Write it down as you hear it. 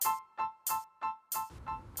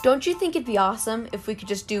Don't you think it'd be awesome if we could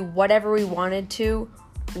just do whatever we wanted to,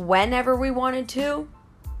 whenever we wanted to?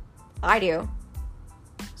 I do.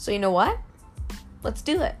 So you know what? Let's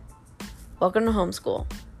do it. Welcome to homeschool.